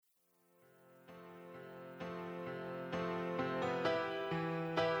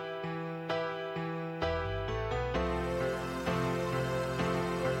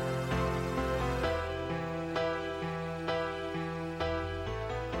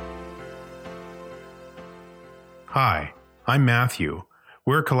Hi, I'm Matthew.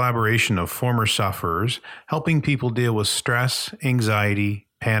 We're a collaboration of former sufferers helping people deal with stress, anxiety,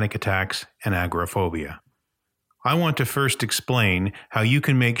 panic attacks, and agoraphobia. I want to first explain how you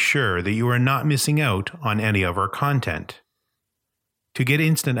can make sure that you are not missing out on any of our content. To get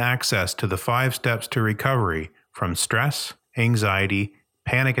instant access to the 5 steps to recovery from stress, anxiety,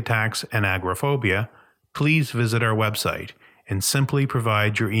 panic attacks, and agoraphobia, please visit our website and simply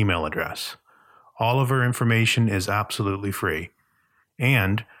provide your email address. All of our information is absolutely free,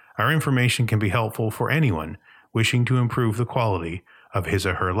 and our information can be helpful for anyone wishing to improve the quality of his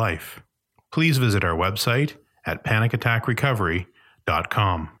or her life. Please visit our website at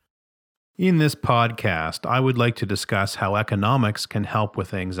panicattackrecovery.com. In this podcast, I would like to discuss how economics can help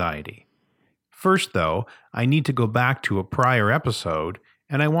with anxiety. First, though, I need to go back to a prior episode,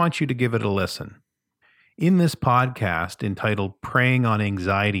 and I want you to give it a listen. In this podcast entitled Preying on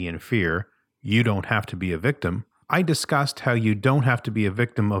Anxiety and Fear, You Don't Have to Be a Victim, I discussed how you don't have to be a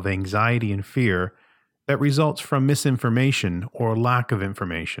victim of anxiety and fear that results from misinformation or lack of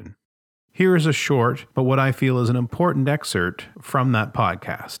information. Here is a short, but what I feel is an important excerpt from that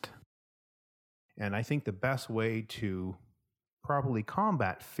podcast. And I think the best way to properly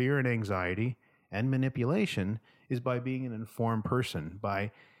combat fear and anxiety and manipulation is by being an informed person, by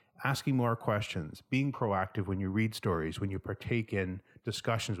asking more questions, being proactive when you read stories, when you partake in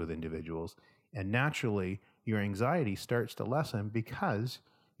discussions with individuals, and naturally your anxiety starts to lessen because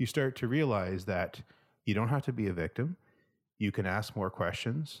you start to realize that you don't have to be a victim. You can ask more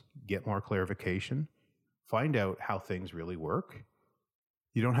questions, get more clarification, find out how things really work.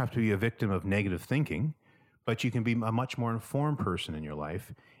 You don't have to be a victim of negative thinking, but you can be a much more informed person in your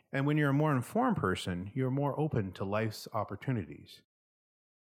life. And when you're a more informed person, you're more open to life's opportunities.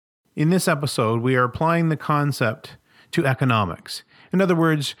 In this episode, we are applying the concept to economics. In other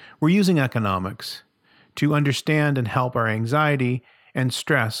words, we're using economics to understand and help our anxiety and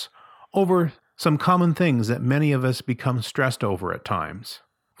stress over some common things that many of us become stressed over at times.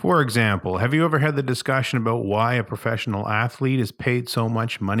 For example, have you ever had the discussion about why a professional athlete is paid so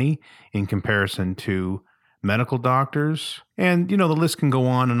much money in comparison to medical doctors? And, the list can go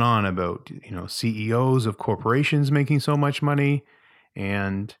on and on about, CEOs of corporations making so much money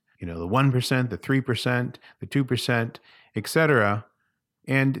and the 1%, the 3%, the 2%, etc.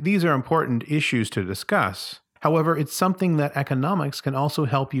 And these are important issues to discuss. However, it's something that economics can also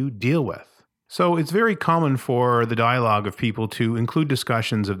help you deal with. So it's very common for the dialogue of people to include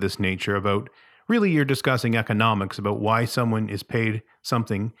discussions of this nature about, really you're discussing economics about why someone is paid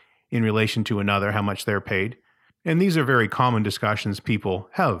something in relation to another, how much they're paid. And these are very common discussions people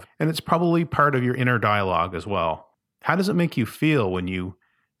have. And it's probably part of your inner dialogue as well. How does it make you feel when you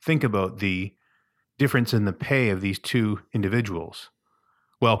think about the difference in the pay of these two individuals?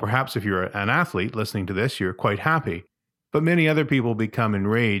 Well, perhaps if you're an athlete listening to this, you're quite happy. But many other people become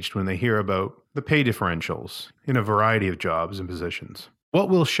enraged when they hear about the pay differentials in a variety of jobs and positions. What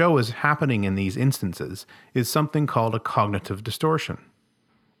we'll show is happening in these instances is something called a cognitive distortion.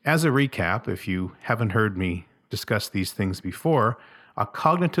 As a recap, if you haven't heard me discuss these things before, a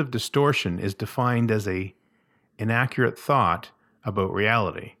cognitive distortion is defined as an inaccurate thought about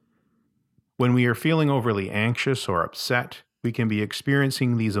reality. When we are feeling overly anxious or upset, we can be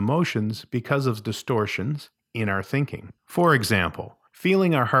experiencing these emotions because of distortions in our thinking. For example,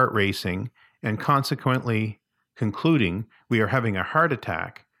 feeling our heart racing and consequently concluding we are having a heart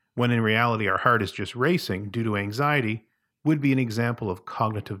attack when in reality our heart is just racing due to anxiety would be an example of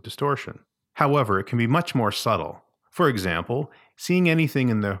cognitive distortion. However, it can be much more subtle. For example, seeing anything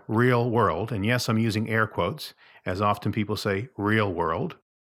in the real world, and yes, I'm using air quotes, as often people say real world.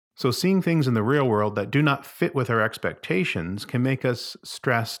 So seeing things in the real world that do not fit with our expectations can make us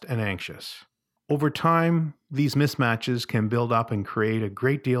stressed and anxious. Over time, these mismatches can build up and create a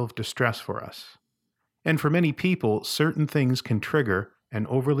great deal of distress for us. And for many people, certain things can trigger an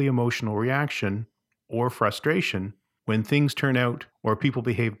overly emotional reaction or frustration when things turn out or people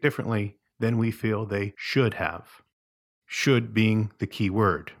behave differently than we feel they should have. Should being the key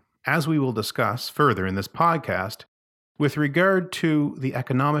word. As we will discuss further in this podcast, with regard to the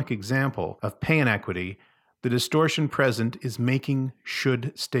economic example of pay inequity, the distortion present is making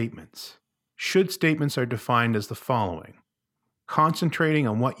should statements. Should statements are defined as the following: concentrating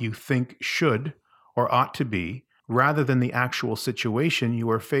on what you think should or ought to be rather than the actual situation you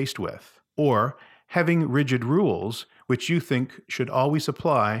are faced with, or having rigid rules which you think should always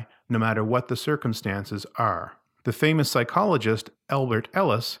apply no matter what the circumstances are. The famous psychologist Albert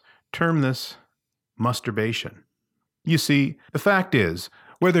Ellis termed this masturbation. You see, the fact is,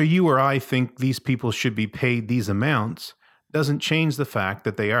 whether you or I think these people should be paid these amounts doesn't change the fact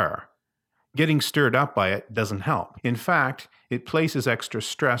that they are. Getting stirred up by it doesn't help. In fact, it places extra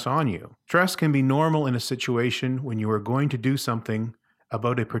stress on you. Stress can be normal in a situation when you are going to do something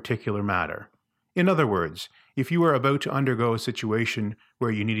about a particular matter. In other words, if you were about to undergo a situation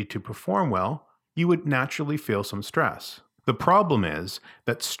where you needed to perform well, you would naturally feel some stress. The problem is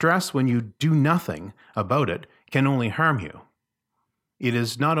that stress when you do nothing about it can only harm you. It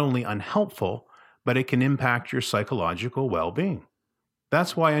is not only unhelpful, but it can impact your psychological well-being.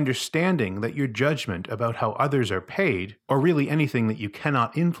 That's why understanding that your judgment about how others are paid, or really anything that you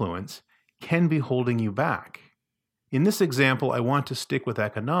cannot influence, can be holding you back. In this example, I want to stick with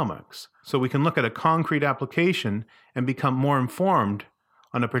economics, so we can look at a concrete application and become more informed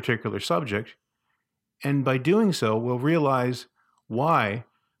on a particular subject, and by doing so, we'll realize why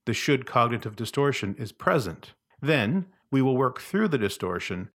the should cognitive distortion is present. Then, we will work through the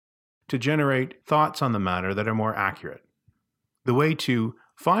distortion to generate thoughts on the matter that are more accurate. The way to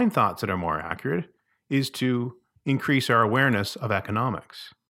find thoughts that are more accurate is to increase our awareness of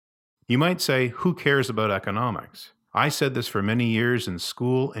economics. You might say, who cares about economics? I said this for many years in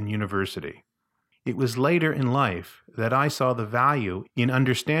school and university. It was later in life that I saw the value in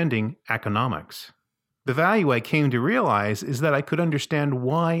understanding economics. The value I came to realize is that I could understand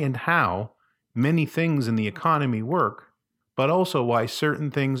why and how many things in the economy work, but also why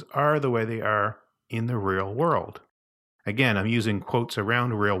certain things are the way they are in the real world. Again, I'm using quotes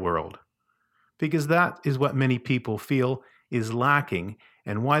around real world, because that is what many people feel is lacking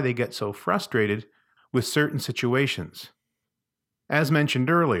and why they get so frustrated with certain situations. As mentioned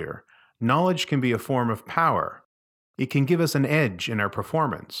earlier, knowledge can be a form of power. It can give us an edge in our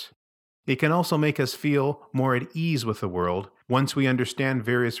performance. It can also make us feel more at ease with the world once we understand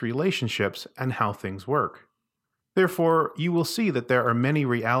various relationships and how things work. Therefore, you will see that there are many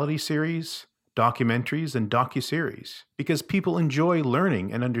reality series, documentaries, and docuseries, because people enjoy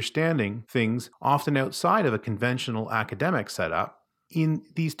learning and understanding things often outside of a conventional academic setup in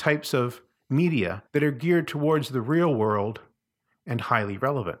these types of media that are geared towards the real world and highly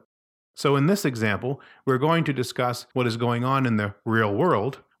relevant. So in this example, we're going to discuss what is going on in the real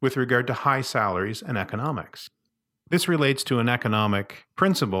world with regard to high salaries and economics. This relates to an economic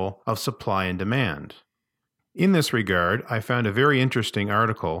principle of supply and demand. In this regard, I found a very interesting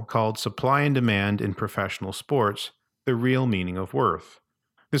article called Supply and Demand in Professional Sports, The Real Meaning of Worth.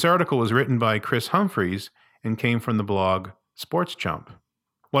 This article was written by Chris Humphreys and came from the blog Sports Chump.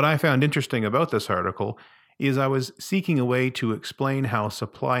 What I found interesting about this article is I was seeking a way to explain how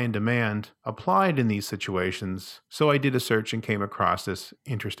supply and demand applied in these situations, so I did a search and came across this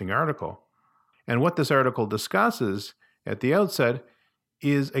interesting article. And what this article discusses at the outset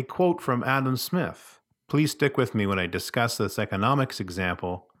is a quote from Adam Smith. Please stick with me when I discuss this economics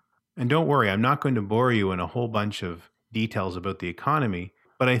example. And don't worry, I'm not going to bore you in a whole bunch of details about the economy,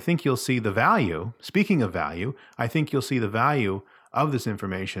 but I think you'll see the value. Speaking of value, I think you'll see the value of this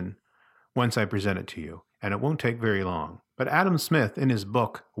information once I present it to you, and it won't take very long. But Adam Smith, in his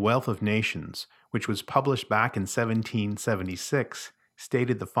book, Wealth of Nations, which was published back in 1776,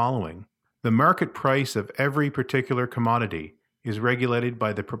 stated the following: "The market price of every particular commodity is regulated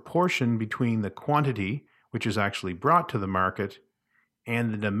by the proportion between the quantity, which is actually brought to the market,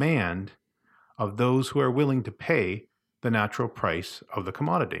 and the demand of those who are willing to pay the natural price of the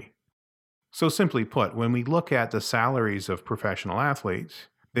commodity." So simply put, when we look at the salaries of professional athletes,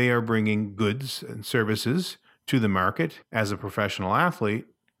 they are bringing goods and services to the market as a professional athlete,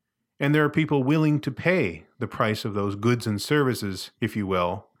 and there are people willing to pay the price of those goods and services, if you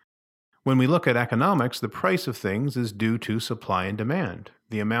will. When we look at economics, the price of things is due to supply and demand,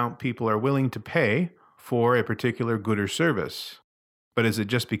 the amount people are willing to pay for a particular good or service. But is it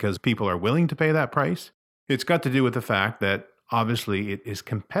just because people are willing to pay that price? It's got to do with the fact that obviously it is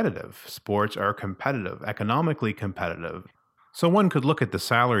competitive. Sports are competitive, economically competitive. So one could look at the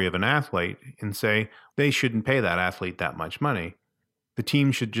salary of an athlete and say they shouldn't pay that athlete that much money. The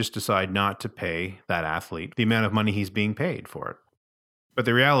team should just decide not to pay that athlete the amount of money he's being paid for it. But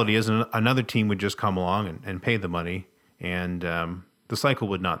the reality is another team would just come along and pay the money, and the cycle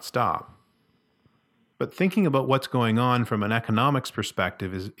would not stop. But thinking about what's going on from an economics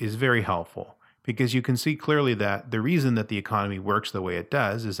perspective is very helpful, because you can see clearly that the reason that the economy works the way it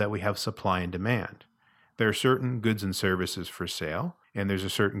does is that we have supply and demand. There are certain goods and services for sale, and there's a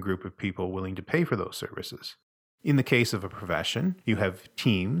certain group of people willing to pay for those services. In the case of a profession, you have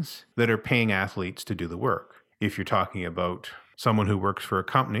teams that are paying athletes to do the work. If you're talking about someone who works for a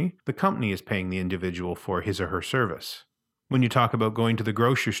company, the company is paying the individual for his or her service. When you talk about going to the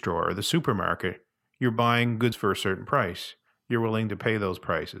grocery store or the supermarket, you're buying goods for a certain price. You're willing to pay those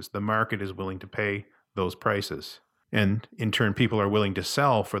prices. The market is willing to pay those prices. And in turn, people are willing to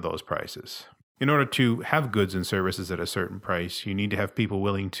sell for those prices. In order to have goods and services at a certain price, you need to have people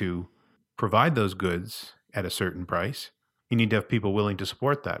willing to provide those goods at a certain price. You need to have people willing to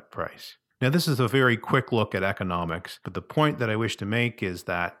support that price. Now, this is a very quick look at economics, but the point that I wish to make is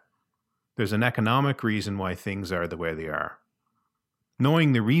that there's an economic reason why things are the way they are.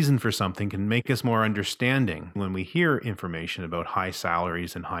 Knowing the reason for something can make us more understanding when we hear information about high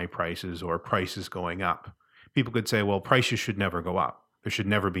salaries and high prices or prices going up. People could say, well, prices should never go up. There should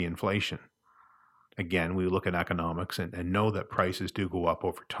never be inflation. Again, we look at economics and know that prices do go up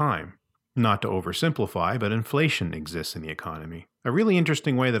over time. Not to oversimplify, but inflation exists in the economy. A really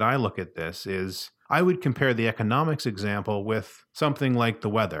interesting way that I look at this is I would compare the economics example with something like the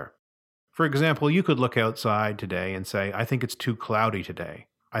weather. For example, you could look outside today and say, I think it's too cloudy today.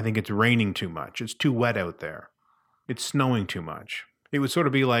 I think it's raining too much. It's too wet out there. It's snowing too much. It would sort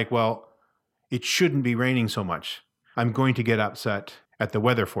of be like, well, it shouldn't be raining so much. I'm going to get upset at the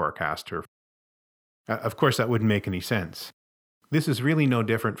weather forecaster. Of course, that wouldn't make any sense. This is really no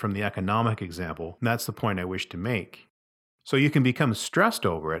different from the economic example, and that's the point I wish to make. So you can become stressed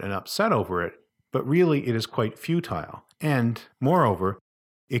over it and upset over it, but really it is quite futile. And moreover,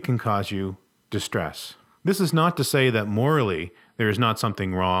 it can cause you distress. This is not to say that morally there is not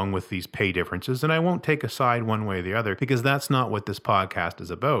something wrong with these pay differences, and I won't take a side one way or the other because that's not what this podcast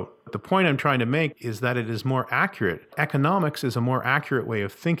is about. The point I'm trying to make is that it is more accurate. Economics is a more accurate way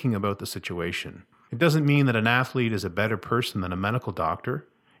of thinking about the situation. It doesn't mean that an athlete is a better person than a medical doctor.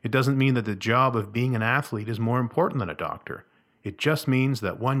 It doesn't mean that the job of being an athlete is more important than a doctor. It just means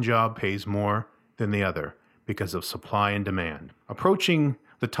that one job pays more than the other because of supply and demand. Approaching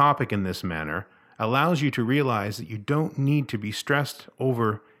the topic in this manner allows you to realize that you don't need to be stressed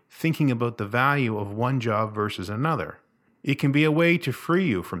over thinking about the value of one job versus another. It can be a way to free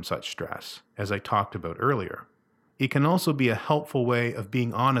you from such stress, as I talked about earlier. It can also be a helpful way of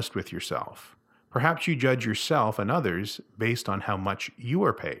being honest with yourself. Perhaps you judge yourself and others based on how much you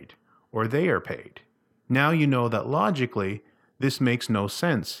are paid, or they are paid. Now you know that logically, this makes no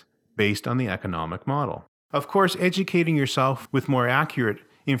sense based on the economic model. Of course, educating yourself with more accurate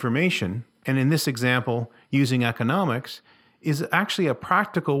information, and in this example, using economics, is actually a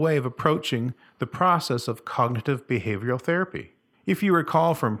practical way of approaching the process of cognitive behavioral therapy. If you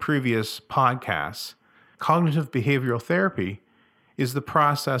recall from previous podcasts, cognitive behavioral therapy is the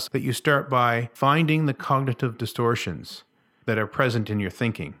process that you start by finding the cognitive distortions that are present in your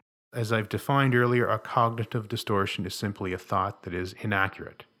thinking. As I've defined earlier, a cognitive distortion is simply a thought that is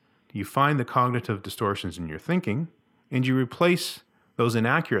inaccurate. You find the cognitive distortions in your thinking, and you replace those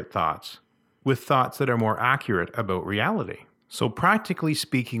inaccurate thoughts with thoughts that are more accurate about reality. So practically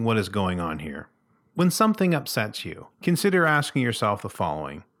speaking, what is going on here? When something upsets you, consider asking yourself the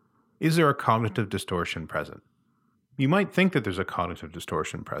following. Is there a cognitive distortion present? You might think that there's a cognitive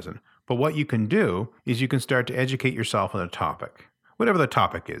distortion present, but what you can do is you can start to educate yourself on a topic. Whatever the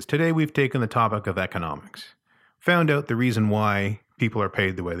topic is. Today we've taken the topic of economics. Found out the reason why people are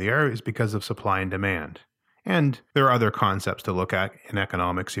paid the way they are is because of supply and demand. And there are other concepts to look at in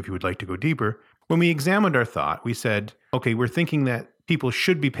economics if you would like to go deeper. When we examined our thought, we said, okay, we're thinking that people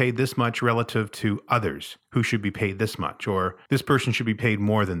should be paid this much relative to others who should be paid this much, or this person should be paid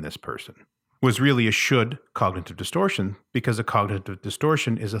more than this person. Was really a should cognitive distortion because a cognitive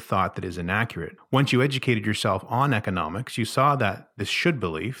distortion is a thought that is inaccurate. Once you educated yourself on economics, you saw that this should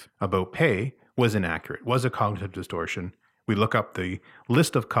belief about pay was inaccurate, was a cognitive distortion. We look up the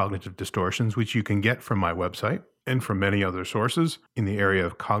list of cognitive distortions, which you can get from my website and from many other sources in the area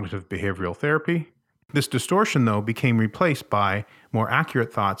of cognitive behavioral therapy. This distortion, though, became replaced by more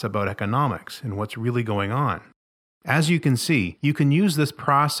accurate thoughts about economics and what's really going on. As you can see, you can use this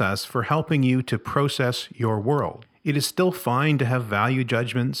process for helping you to process your world. It is still fine to have value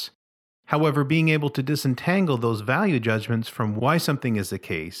judgments. However, being able to disentangle those value judgments from why something is the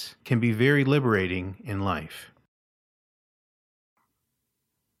case can be very liberating in life.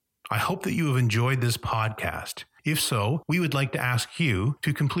 I hope that you have enjoyed this podcast. If so, we would like to ask you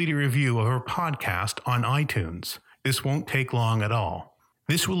to complete a review of our podcast on iTunes. This won't take long at all.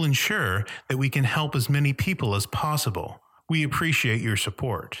 This will ensure that we can help as many people as possible. We appreciate your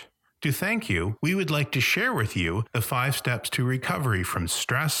support. To thank you, we would like to share with you the 5 steps to recovery from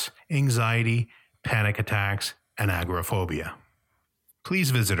stress, anxiety, panic attacks, and agoraphobia.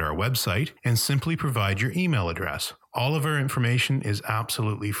 Please visit our website and simply provide your email address. All of our information is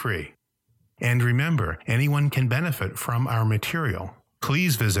absolutely free. And remember, anyone can benefit from our material.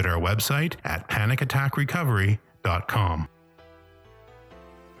 Please visit our website at panicattackrecovery.com.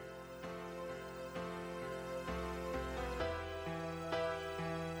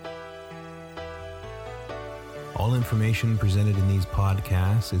 All information presented in these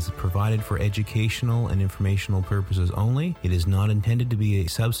podcasts is provided for educational and informational purposes only. It is not intended to be a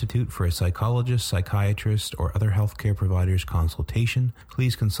substitute for a psychologist, psychiatrist, or other healthcare provider's consultation.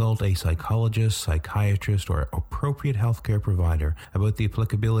 Please consult a psychologist, psychiatrist, or appropriate healthcare provider about the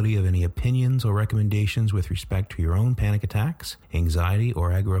applicability of any opinions or recommendations with respect to your own panic attacks, anxiety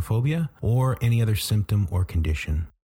or agoraphobia, or any other symptom or condition.